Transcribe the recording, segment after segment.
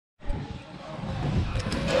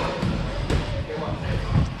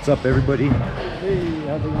What's up, everybody? Hey,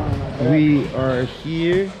 how's it going? We are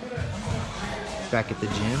here back at the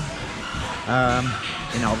gym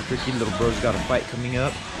in Albuquerque. Little bro's got a fight coming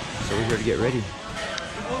up, so we're here to get ready.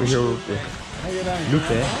 We're here with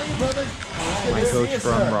Lupe, my coach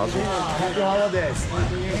from Roswell. Happy holidays.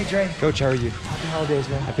 Hey, Trey. Coach, how are you? Happy holidays,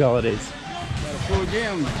 man. Happy holidays. Got a full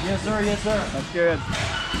gym. Yes, sir. Yes, sir. That's good.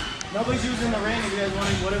 Nobody's using the ring if you guys want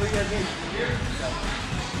to, whatever you guys need.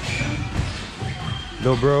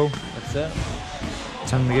 Little bro, What's up?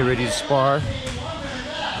 time to get ready to spar.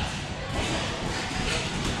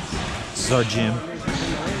 This is our gym.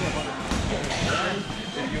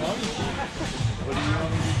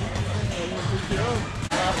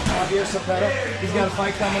 He's got a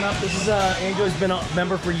fight coming up. This is Angel. He's been a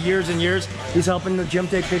member for years and years. He's helping the gym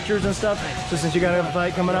take pictures and stuff. So since you got a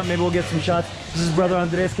fight coming up, maybe we'll get some shots. This is his brother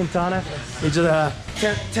Andres Quintana. He's a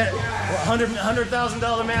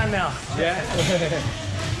 $100,000 man now. Yeah.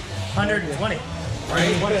 120.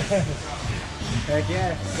 Right. Heck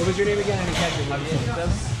yeah. What was your name again? I didn't catch it.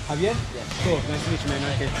 Javier? Yeah. Cool. Nice to meet you, man.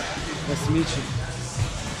 Okay. Nice to meet you.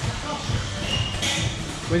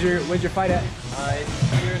 Where's your fight at?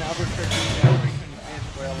 It's here in Albuquerque,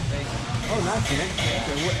 Oh, nice, man.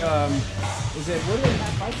 Okay, what do they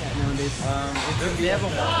fight at nowadays? they have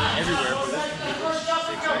them everywhere, but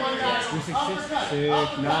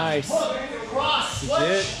Sick, nice.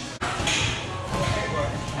 Legit.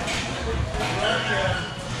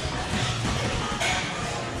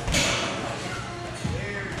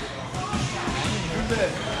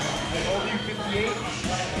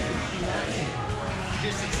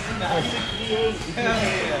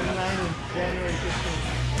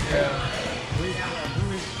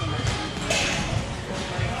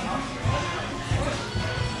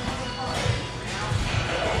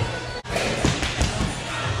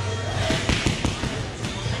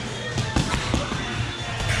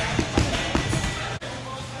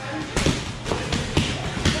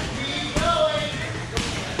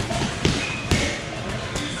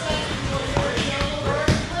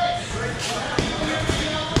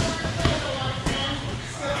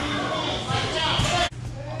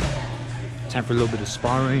 Time for a little bit of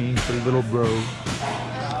sparring for the little bro.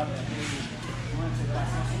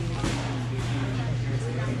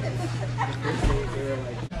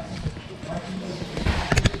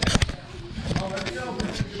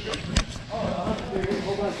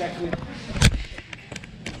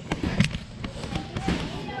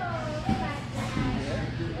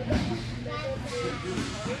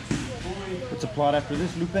 What's the plot after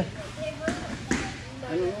this, Lupe? I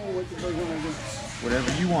don't know what the fuck you want to do.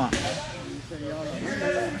 Whatever you want.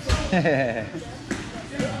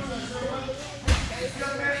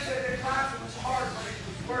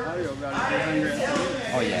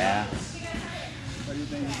 Oh yeah. What do you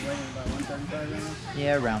think he's weighing, about 135 right now?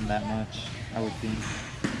 Yeah, around that much, I would think.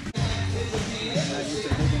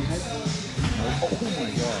 Oh my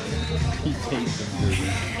god. He takes them, dude.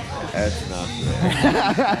 That's not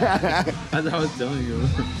fair. As I was telling you.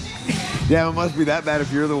 Yeah, it must be that bad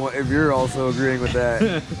if you're the one, if you're also agreeing with that.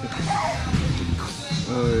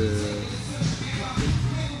 Oh yeah.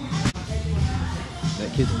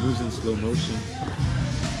 That kid moves in slow motion.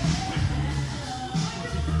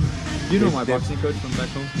 You know my boxing coach from back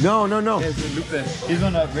home? No. Yeah, it's Lupe. He's the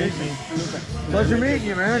one that raised me. Pleasure meeting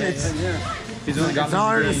you, man. It's He's the one that got an me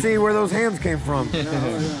honor to into the see where those hands came from.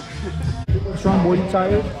 Strong boy, you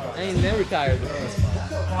tired? I ain't never tired.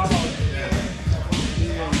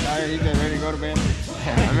 He's ready to go to bed.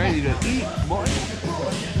 I'm ready to eat, boy.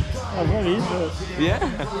 I'm ready to eat. Yeah.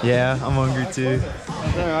 Yeah, I'm hungry too.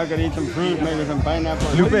 I could eat some fruit, maybe some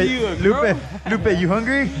pineapple. Lupe, you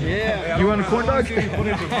hungry? Yeah. You want a corn dog?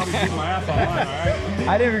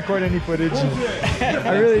 I didn't record any footage.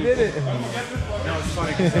 I really did it. No, it's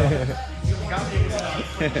funny.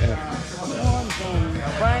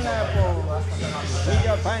 Pineapple. We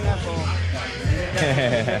got pineapple.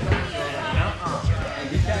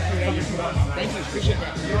 Thank you, appreciate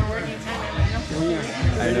that.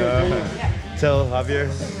 I know. Tell Javier.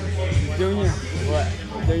 Junior. What?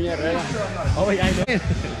 Junior, right? Oh yeah, I know.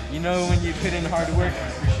 You know when you put in hard work?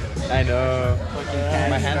 I know.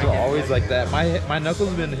 My hands are always like that. My knuckles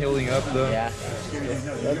have been healing up though. Yeah.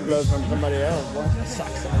 That's blood from somebody else, boy. That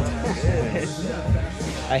sucks sometimes.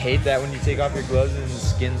 I hate that when you take off your gloves and the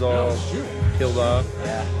skin's all peeled off.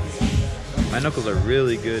 Yeah. My knuckles are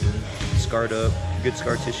really good and scarred up. Good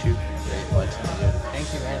scar tissue.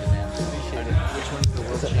 Thank you, man. Appreciate it. Which one's the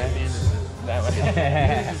world champion? That one.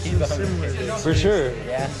 For sure.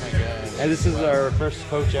 Yeah. And this is our first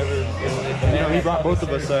coach ever. You know, he brought both of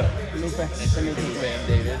us up. David.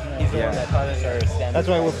 He's the one that taught us our stand-up. That's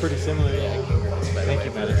why we're pretty similar. Yeah, Thank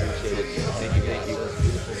you, man. I appreciate it. Thank you.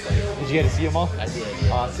 Did you get to see them all? I did.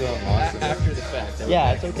 Awesome. After the fact.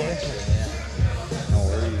 Yeah, it's okay. No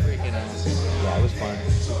worries. Freaking awesome. Yeah, it was fun.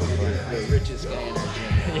 Super fun. The richest guy in our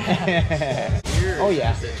gym. Oh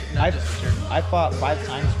yeah. I fought 5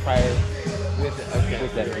 times prior With it. Okay.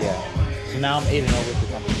 with them. Yeah. So now I'm 8-0 with the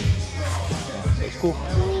company. Yeah, so it's cool.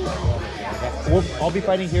 Yeah. I'll be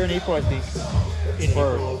fighting here in April, I think.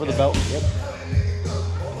 For the belt. Yep.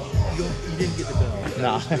 You didn't get the belt.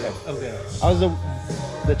 Nah. Okay. I was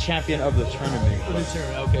the champion of the tournament.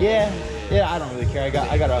 Okay. Yeah. I don't really care. I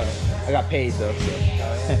got paid though. So.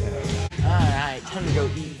 Alright, time to go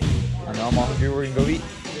eat. I know I'm all hungry. We're gonna go eat.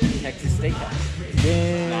 Texas Steakhouse.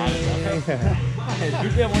 Dang.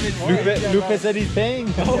 Lupe said he's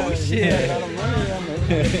paying. Oh shit.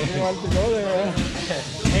 He wants to go there.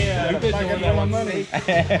 Hey, Lupe's the one that wants money.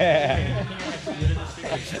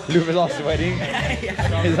 Lupe's all sweating.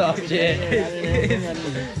 He's all shit.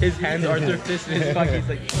 His hands are their fists in his pocket. He's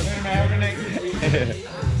like,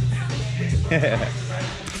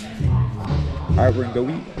 Alright, we're gonna go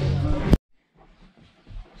eat.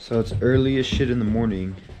 So it's early as shit in the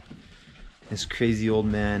morning. This crazy old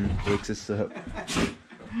man wakes us up.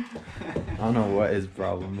 I don't know what his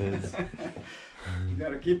problem is. You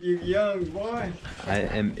gotta keep you young, boy. I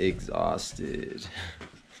am exhausted.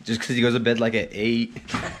 Just because he goes to bed like at 8.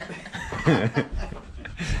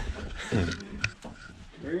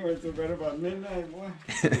 We went to bed about midnight, boy.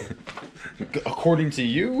 According to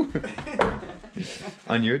you?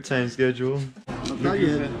 On your time schedule. All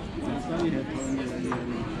you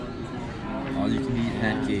All you can eat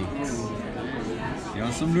pancakes. You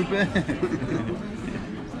want some, Lupe? You're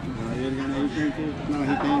gonna eat pancakes? No,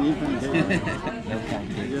 he can't eat pancakes. No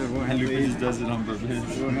pancakes. Yeah, we'll have Lupe to just eat. does it on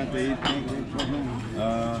purpose. We'll have to eat pancakes for him.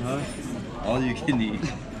 All you can eat.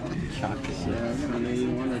 Chocolate. Yeah, I'm gonna eat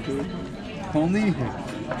 1 or 2. Only?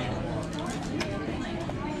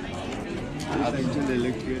 This actually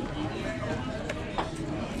looks good.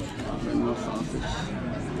 But no sausage.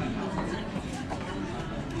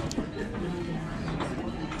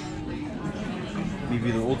 Maybe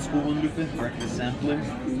the old school one, Lupe? Breakfast sampler?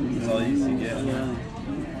 That's all you used to get. Yeah.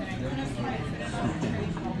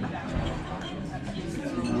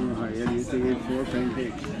 I used to eat 4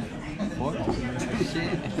 pancakes. What?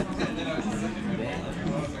 Shit.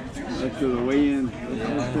 Up to the weigh-in. The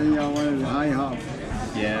first thing y'all wanted was IHOP.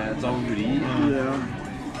 Yeah, that's all we would eat. Yeah.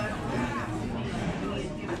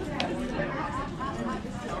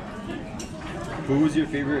 Who was your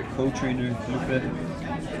favorite co-trainer, Lupe?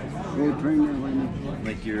 Go trainer when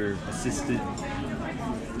Like your assistant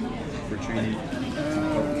for training?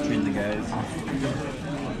 Train the guys?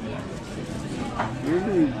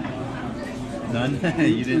 really. None?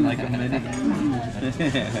 You didn't like them any?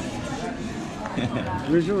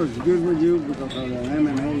 This was good with you because of the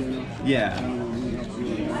MMA, you know. Yeah.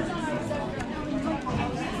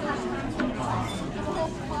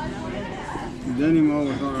 Denimo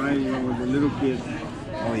was alright, you know, with the little kids.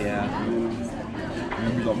 Oh yeah. You know.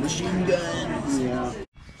 Remember the machine guns? Yeah.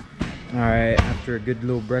 Alright, after a good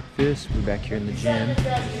little breakfast, we're back here in the gym.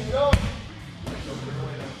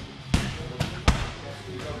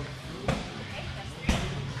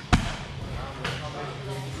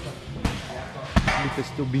 Luca's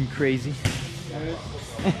still being crazy.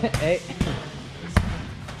 Hey.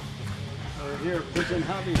 We're here pushing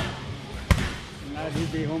hobby. Now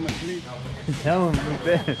he'd be home asleep. Tell him,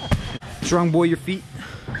 Lupe. Strong boy, your feet.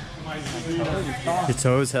 Your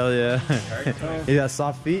toes, hell yeah. You got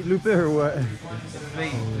soft feet, Lupe, or what?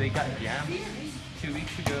 They got jammed 2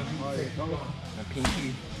 weeks ago. My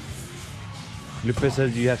pinky. Lupe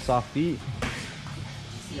says you have soft feet.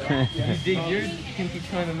 You dig your pinky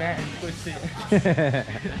toe in the mat and twist it.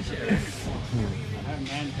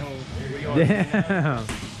 Damn.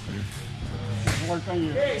 Work on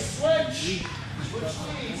you. Hey, switch! Switch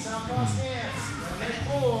knees, southpaw stance. Head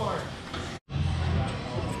forward.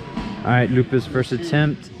 Alright, Lupe's first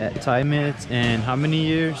attempt at Thai mitts, and how many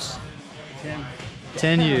years?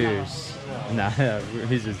 10 years. Nah,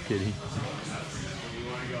 he's just kidding.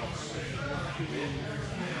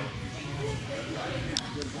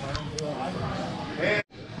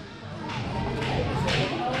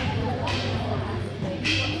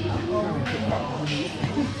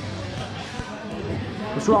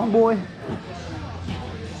 What's wrong, boy?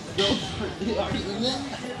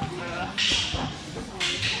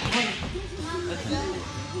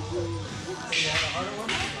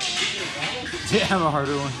 Yeah, I'm a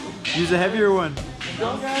harder one. Use a heavier one.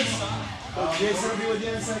 Go, guys. Jason will be with you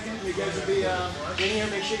in a second. You guys will be in here.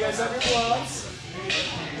 Make sure you guys have your gloves.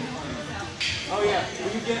 Oh yeah,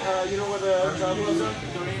 will you get, you know where the travel is up?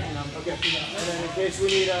 Okay, and then in case we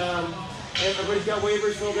need, everybody's got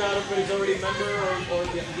waivers filled out, everybody's already a member, or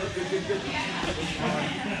yeah,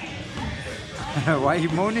 good. Why you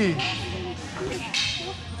moaning?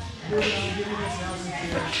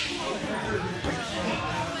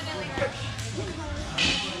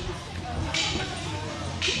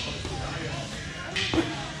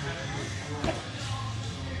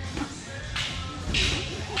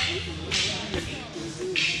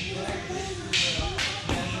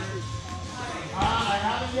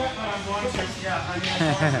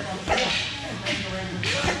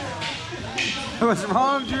 What's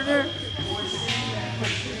wrong, Junior?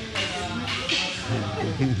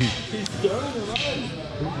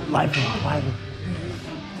 Live.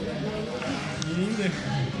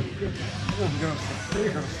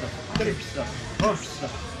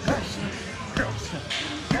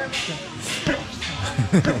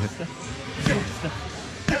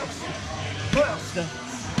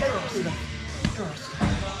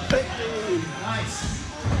 Nice.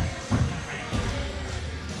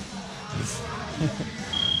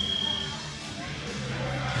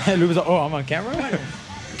 Luba's like, oh, I'm on camera?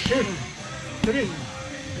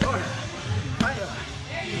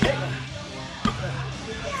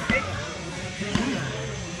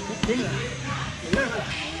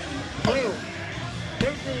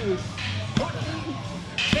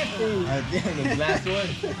 The last one.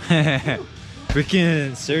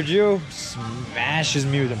 Freaking Sergio smashes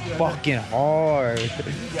me with him fucking hard.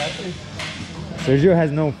 Sergio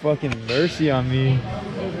has no fucking mercy on me.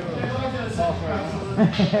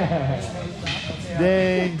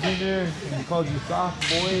 Dang, Junior. He called you soft,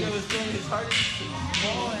 boy.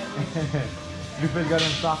 Lupe's got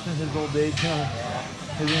him soft in his old age, huh?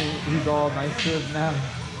 He's all nice to us now.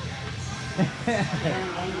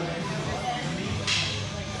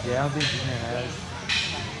 Yeah, I don't think Junior has.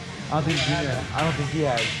 I don't think he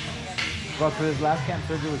has. But for his last camp,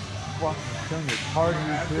 Sergio was fucking killing it as hard as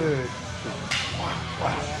he could.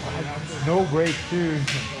 No break, too.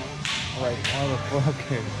 Like,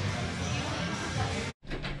 motherfucker.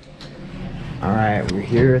 Alright, we're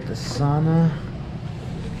here at the sauna.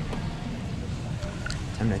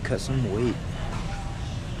 Time to cut some weight.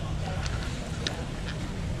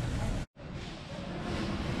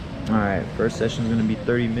 Alright, first session is going to be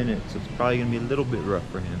 30 minutes, so it's probably going to be a little bit rough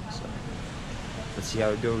for him. So let's see how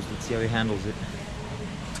it goes, let's see how he handles it.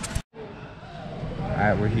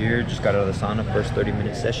 Alright, we're here, just got out of the sauna, first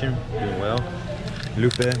 30-minute session, doing well.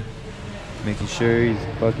 Lupe, making sure he's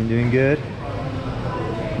fucking doing good.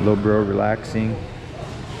 Little bro relaxing.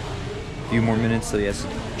 A few more minutes so he has to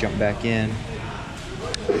jump back in.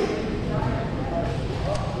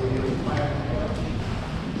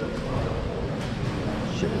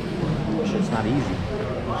 Shit's not easy.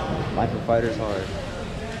 Life of fighter's hard.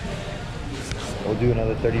 We'll do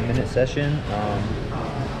another 30-minute session,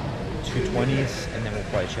 220s, and then we'll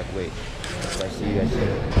probably check weight. So I see you guys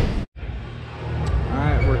soon.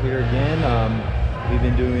 Alright, we're here again. We've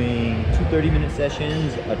been doing 2 30-minute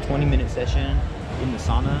sessions, a 20-minute session in the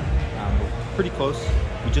sauna. We're pretty close.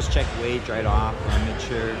 We just checked weight, dried off, made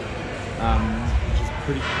sure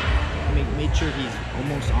made sure he's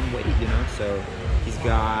almost on weight, you know. So he's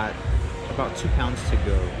got about 2 pounds to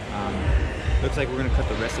go. Looks like we're gonna cut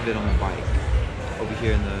the rest of it on the bike over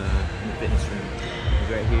here in the fitness room. He's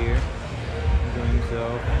right here, enjoying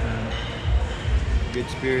himself. Good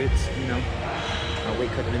spirits, you know. Our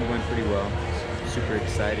weight cut's been going pretty well. Super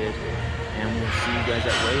excited, and we'll see you guys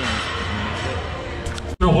at weigh-ins.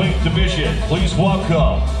 Weight division, please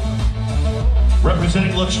welcome,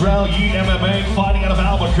 representing Roswell New MMA, fighting out of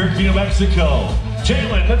Albuquerque, New Mexico,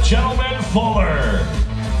 Jalen the Gentleman Fuller.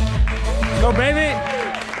 Go, baby.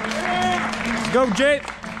 Let's go, Jake.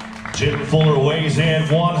 Jalen Fuller weighs in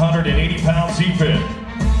 180 pounds even.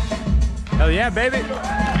 Hell yeah, baby.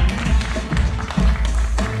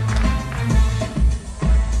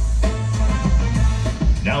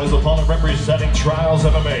 Now his opponent representing Trials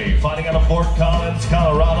MMA, fighting out of Fort Collins,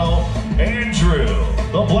 Colorado, Andrew,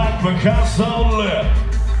 the Black Picasso Lip.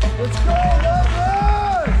 Let's go,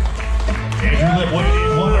 Lip! Andrew Lip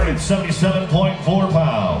weighing 177.4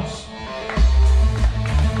 pounds.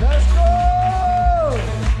 Let's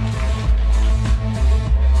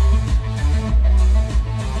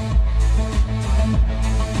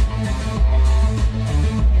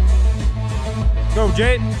go! Go,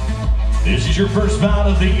 Jade. This is your first bout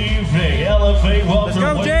of the evening, LFA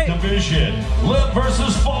welterweight division. Lip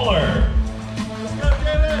versus Fuller. Let's go,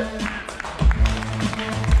 David.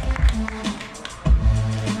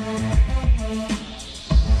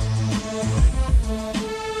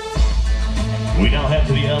 We now head to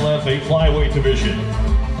for the LFA flyweight division.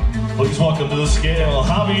 Please welcome to the scale,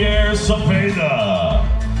 Javier Cepeda.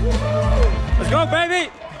 Let's go,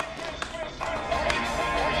 baby!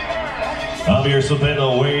 Javier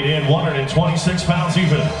Cepeda weighed in 126 pounds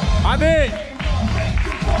even. I'm in!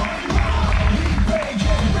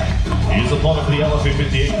 He's opponent for the LFA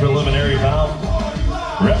 58 preliminary bout.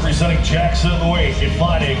 Representing Jackson Wake and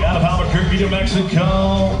fighting out of Albuquerque, New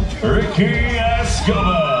Mexico, Ricky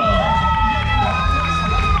Escobar.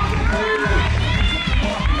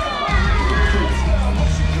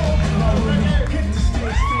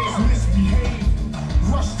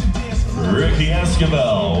 Ricky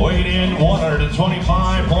Escobar weighed in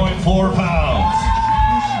 125.4 pounds.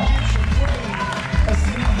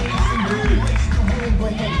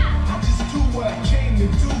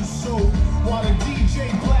 While the DJ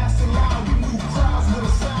blasted loud, we move crowds with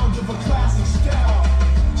the sound of a classic style.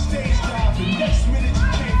 Stage diving, next minute you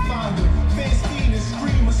can't find it. Fans feeding and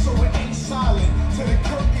screaming so it ain't silent. Till the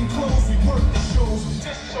curtain close, we work the shows.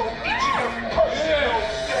 Just so each and every person knows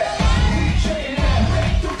that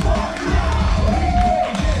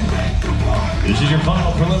this is your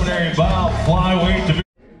final preliminary bout, flyweight division.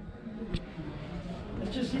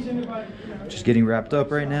 Just getting wrapped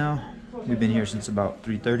up right now. We've been here since about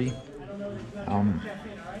 3:30.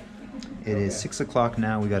 It is 6 o'clock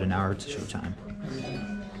now. We got an hour to showtime.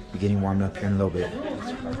 We're getting warmed up here in a little bit.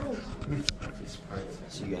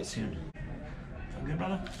 See you guys soon. Good,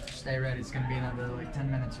 brother? Stay ready. It's going to be another like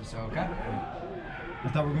 10 minutes or so, okay? I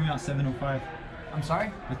thought we were going out 7:05. I'm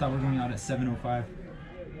sorry? I thought we were going out at 7:05.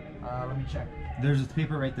 Let me check. There's a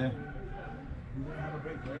paper right there.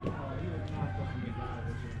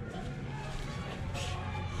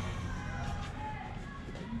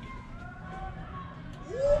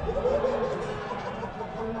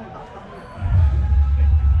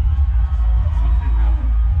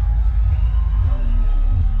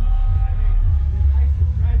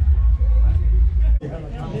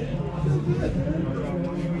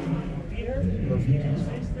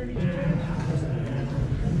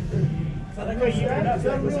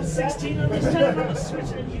 was it 16 on this time? I was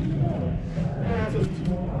switching you.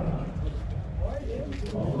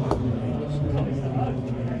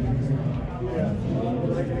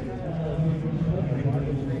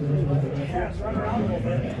 Run around a little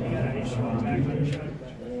bit. You gotta issue on the back of the shot.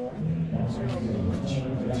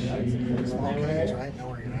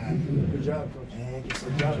 Good job, Coach.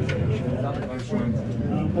 Good job.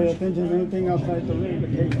 Pay attention to anything outside the ring, the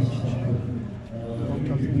cage.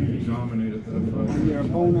 Dominated that fight. Your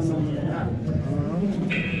opponent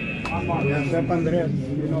Step Andres,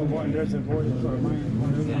 you know what Andres' voice or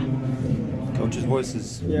mine. Coach's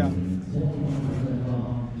voices. Yeah.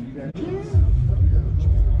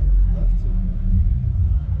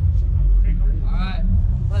 Alright,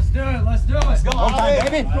 let's do it, let's do it. Let's go. One time,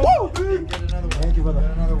 baby. Woo! Thank you for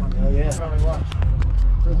that. Another one. Oh, yeah.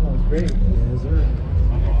 First one was great. Yes, sir.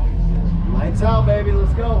 Lights out, baby.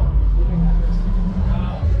 Let's go.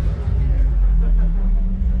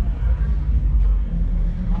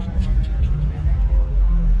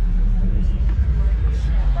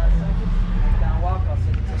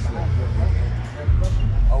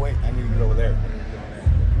 Oh wait, I need to get over there.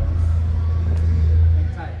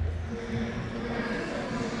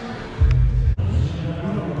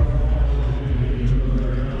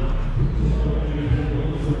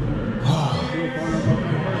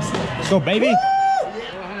 Let's go, baby.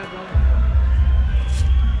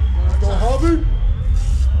 Go, Harvey.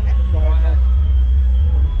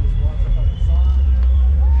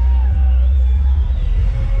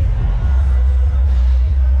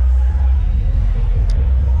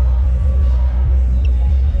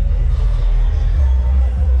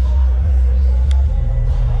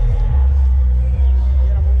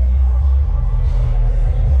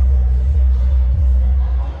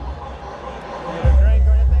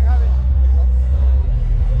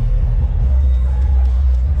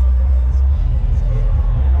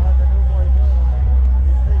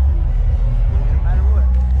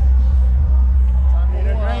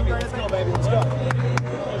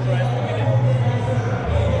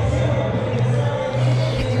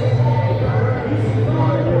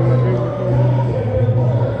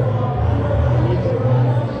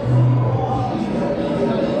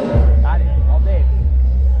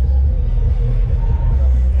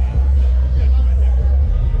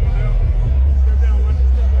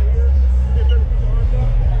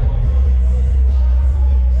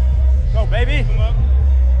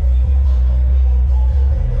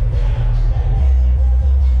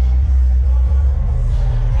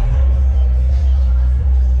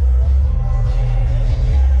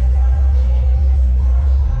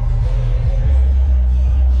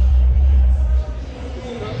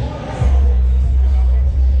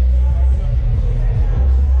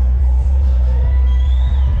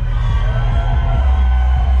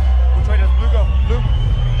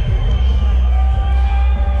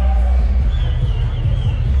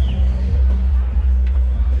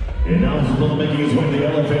 Now he's going to make his way to the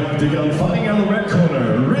elephant octagon, fighting out of the red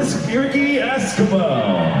corner, Ricky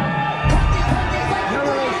Eskimo.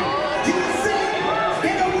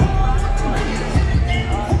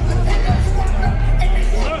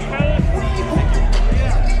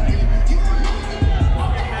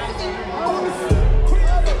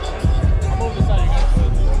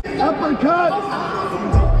 Uppercut!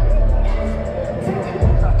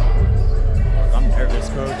 I'm nervous,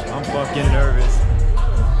 coach. I'm fucking nervous.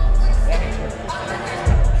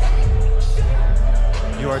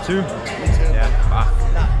 You are too? Me too.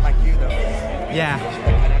 Yeah. Not like you though. Yeah.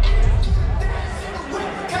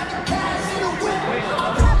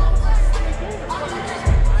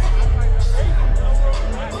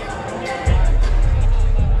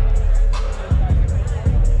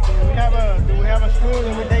 Do we have a screw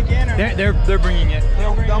that we take in? Or They're bringing it.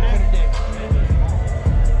 They'll put it there.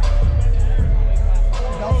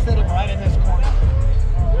 They'll sit him right in this corner.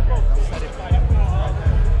 They'll set it.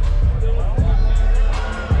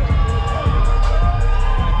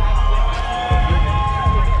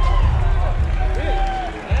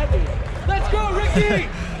 let's go, Ricky!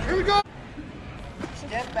 Here we go!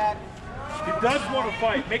 Step back. He does want to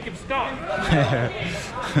fight. Make him stop.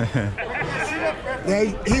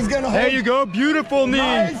 He's gonna hold. There you go. Beautiful knee.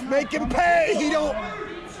 Nice. Make him pay. He don't.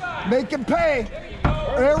 Make him pay.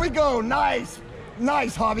 There we go. Nice.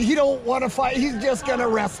 Nice, Javi. He don't want to fight. He's just gonna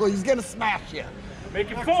wrestle. He's gonna smash you. Make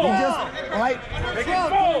him fold. Right? Make him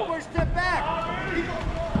fold. Step back.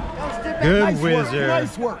 Step back. Good Nice work. wizard.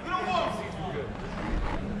 Nice work.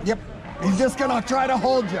 Yep. He's just gonna try to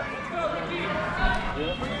hold you.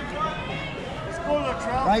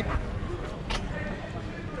 Right?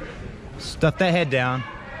 Stuff that head down.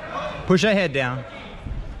 Push that head down.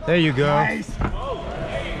 There you go. Nice.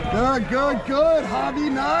 Good, good, good,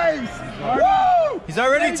 Javi. Nice. Woo! He's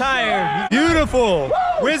already tired. Beautiful. Woo!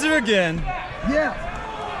 Wizard again. Yeah.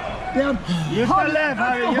 Damn. Use the left,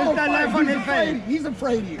 Javi. Use the left on his face. He's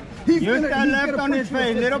afraid of you. He's Use the gonna left on put his you in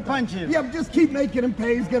face. a Little system. punches. Yeah, just keep making him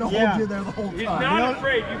pay. He's gonna Yeah. hold you there the whole He's time. not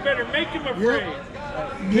afraid. You better make him afraid.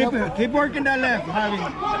 Keep working that left, Javi.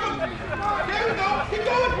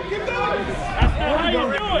 That's not how you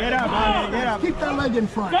do it. Get up, Javi. Get up. Keep that leg in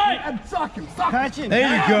front. Fight. And sock him. Sock him. Touch him. There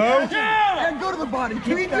you go. Yeah. And go to the body.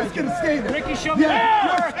 He's just gonna stay there. Ricky, show me Yeah.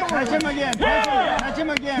 that. Touch him again. Touch him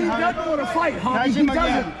again, He Javi. doesn't want to fight, Javi. Touch He him doesn't.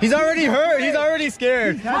 again. He's already hurt. He's already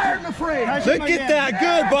scared. He's tired and afraid. Touch him Look at again. that.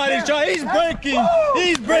 Good body shot. He's breaking.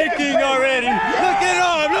 He's breaking already. Look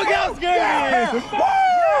at him. Look how scared he is. Woo!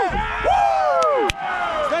 Woo!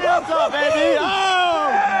 Stay up top, baby.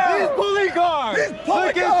 Oh! He's pulling guard. pulling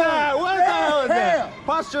Look at guard. that. What the hell is Yeah. that?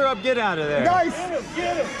 Posture up. Get out of there. Nice.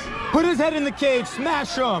 Put his head in the cage.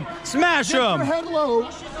 Smash him. Smash Get your him. head low.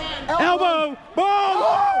 Elbow. Boom.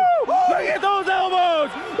 Woo! Look at those elbows.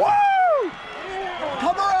 Woo!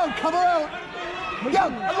 Come around. Come around. Yeah,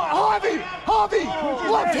 Javi.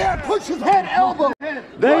 Left hand. Push his head. Elbow.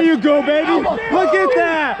 There you go, baby. Elbow. Look at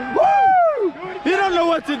that. Woo! He don't know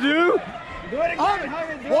what to do.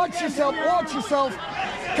 Javi, watch yourself. Watch yourself.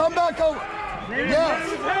 Come back over. Yes.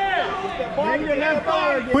 Bring your left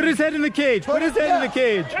forward. Put his head in the cage. Put his head in the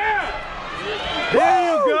cage. There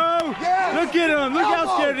you go. Yes. Look at him. Look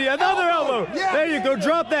how scared he is. Another elbow. Yes. There you go.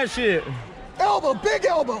 Drop that shit. Elbow. Big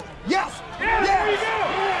elbow. Yes. Yes.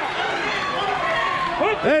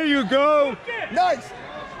 There you go. Nice.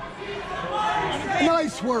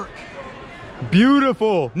 Nice work.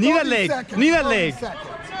 Beautiful. Knee that 30 leg. seconds, Knee that 30 leg. seconds.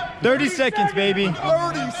 30 seconds, baby.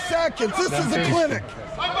 30 seconds. This is a clinic.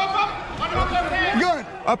 Good.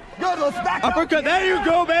 Up. Good. Let's back up. Uppercut. There you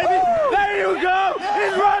go, baby. There you go.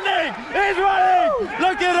 He's running. He's running.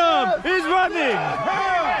 Look at him. He's running.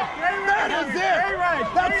 That is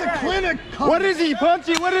it. That's a clinic. What is he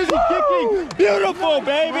punching? What is he kicking? Beautiful,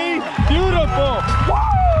 baby. Beautiful.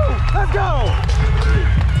 Woo! Let's go.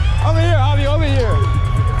 Over here, Javi. Over here.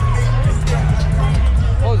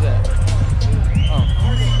 What was that?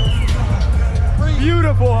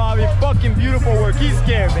 Beautiful, Javi. Fucking beautiful work. He's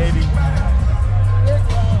scared, baby.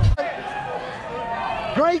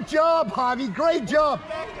 Great job, Javi. Great job.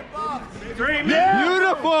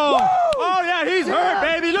 Beautiful. Oh, yeah, he's hurt,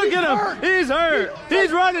 baby. Look at him. He's hurt.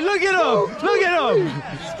 He's running. Look at him. Look at him.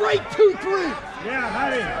 Straight 2-3.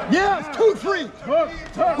 Yeah, Yes, 2-3.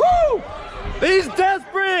 Woo! He's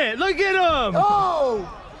desperate. Look at him. Oh,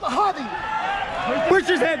 Javi. Push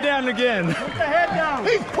his head down again. Put the head down.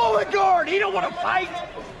 He's pulling guard. He don't want to fight.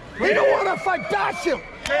 He don't want to fight. Bash him.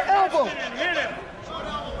 Elbow. Hit him.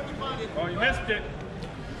 Oh, you missed it.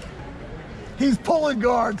 He's pulling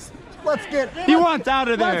guards. Let's get. He wants out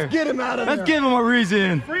of there. Let's get him out of there. Let's give him a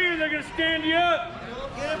reason. Free, they're going to stand you up.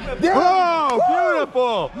 Yeah. Oh,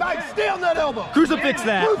 Beautiful. Nice. Stay on that elbow. Crucifix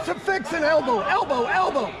that. Crucifix and elbow. Elbow.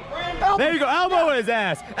 Elbow. Elbow. There you go. Elbow his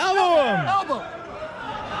ass. Elbow him. Elbow.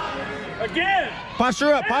 Again.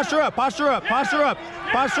 Posture up. Posture up. Posture up. Posture up.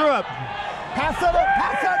 Posture up. Pass that up.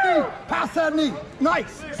 Pass that knee. Pass that knee.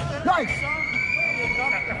 Nice. Nice.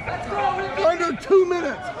 Under 2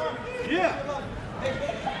 minutes. Yeah.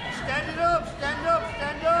 Stand it up. Stand up.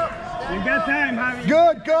 Stand up. Stand You got time, Javi.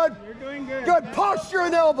 Good, good. You're doing good. Good. Posture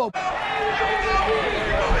and elbow.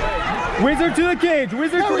 Wizard to the cage.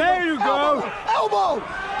 Wizard to there you go. Elbow.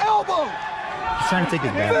 Elbow. He's trying to take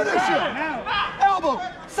his back. Finish it. Elbow.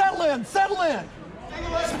 Settle in. Settle in.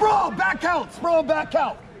 Sprawl. Back out. Sprawl. Back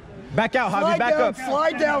out. Back out, Javi. Slide Back down, up.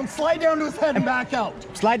 Slide down. Slide down to his head and back out.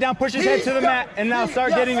 Slide down. Push his head to the mat, and now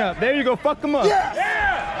start getting up. There you go. Fuck him up. Yes.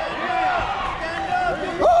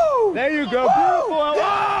 Woo. There you go. Woo. Beautiful.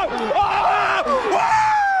 Whoa. Whoa.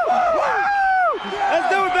 Let's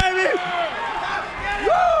do it, baby.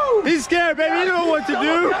 Woo. He's scared, baby. He don't know what to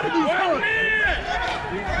do.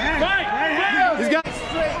 He's got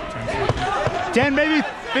 10, baby.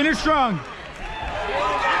 Finish strong.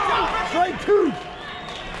 Straight 2.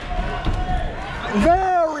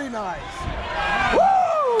 Very nice.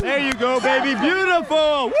 Woo. There you go, baby.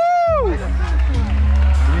 Beautiful. Woo! You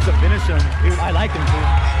need to finish him. Dude, I like him, too.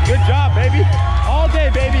 Good job, baby. All day,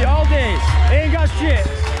 baby. All day. They ain't got shit.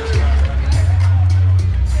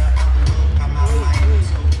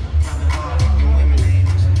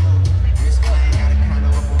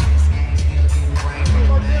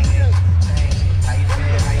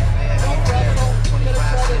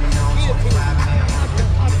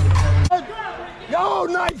 Oh,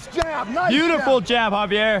 nice jab. Nice Beautiful jab,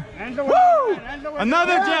 Javier. Woo.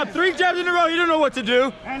 Another jab. 3 jabs in a row. You don't know what to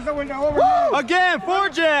do. Woo. Again, 4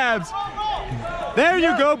 jabs. There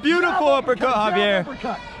you go. Beautiful uppercut, Javier.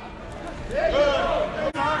 Uppercut.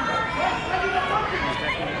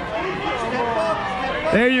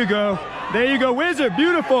 There you go. There you go. Wizard.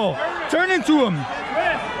 Beautiful. Turn into him.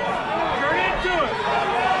 Turn into it.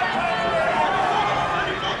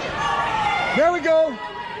 There we go.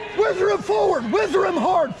 Whizzer him forward. Whizzer him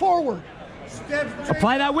hard forward.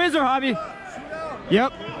 Apply that wizard, Javi.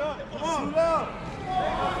 Yep.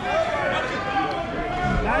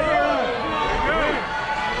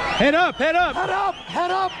 Head up, head up. Head up,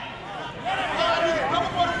 head up.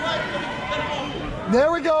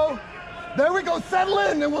 There we go. There we go. Settle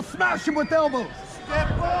in and we'll smash him with elbows.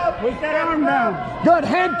 Put that arm down. Good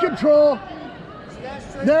hand control.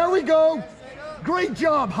 There we go. Great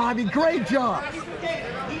job, Javi. Great job.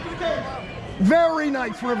 Very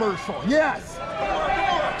nice reversal. Yes.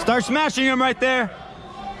 Start smashing him right there.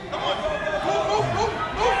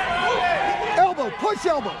 Elbow. Push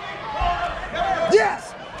elbow.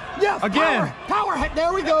 Yes. Yes. Again. Power head.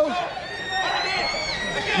 There we go.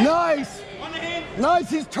 Nice. Nice.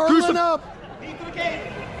 He's turning up.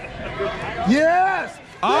 Yes.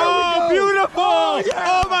 Oh, beautiful. Oh,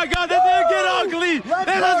 yeah. Oh my God, this is gonna get ugly.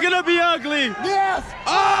 This is gonna be ugly. Yes.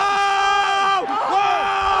 Oh!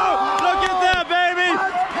 Whoa! Look at that, baby.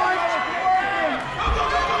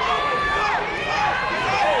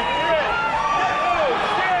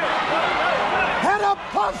 Head up,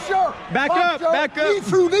 posture. Back up, Posture. back up. Knee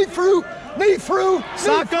through, knee through, knee through.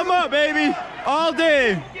 Sock him up, baby. All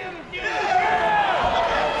day.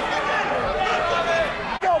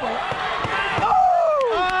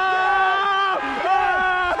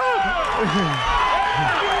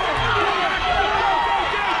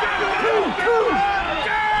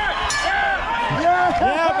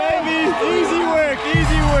 Yeah, baby. Easy work,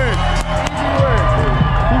 easy work. Easy work.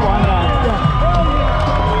 He won that.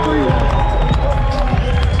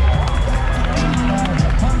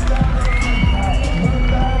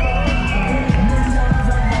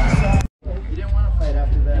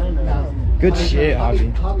 Good shit, Javi.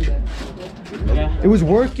 It was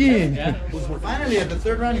working. Finally, at the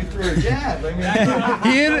 3rd round, you threw a jab. I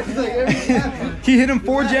mean, He hit him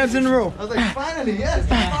 4 jabs in a row. I was like, finally, yes.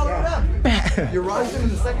 You followed it up. You rushed him in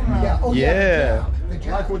the 2nd round. Yeah.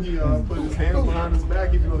 Like when he put his hands behind his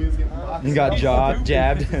back, even though he was getting blocked. He got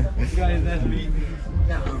jabbed.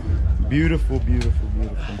 Beautiful, beautiful,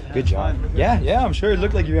 beautiful. Good job. Yeah, yeah, I'm sure it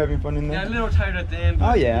looked like you were having fun in there. Yeah, a little tired at the end.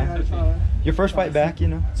 Oh, yeah. Your first fight back, you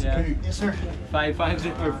know. Yeah. Yes, sir. 5 5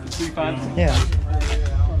 or 3 5. Yeah.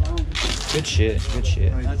 Good shit, good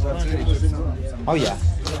shit. Oh, yeah.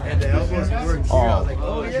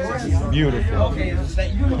 Oh, beautiful. Okay, is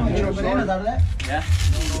that you? Yeah.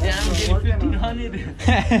 Yeah, I'm getting 1,500.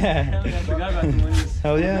 I forgot about the money.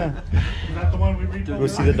 Hell yeah. Is that the one we read? Go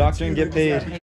see the doctor and get paid.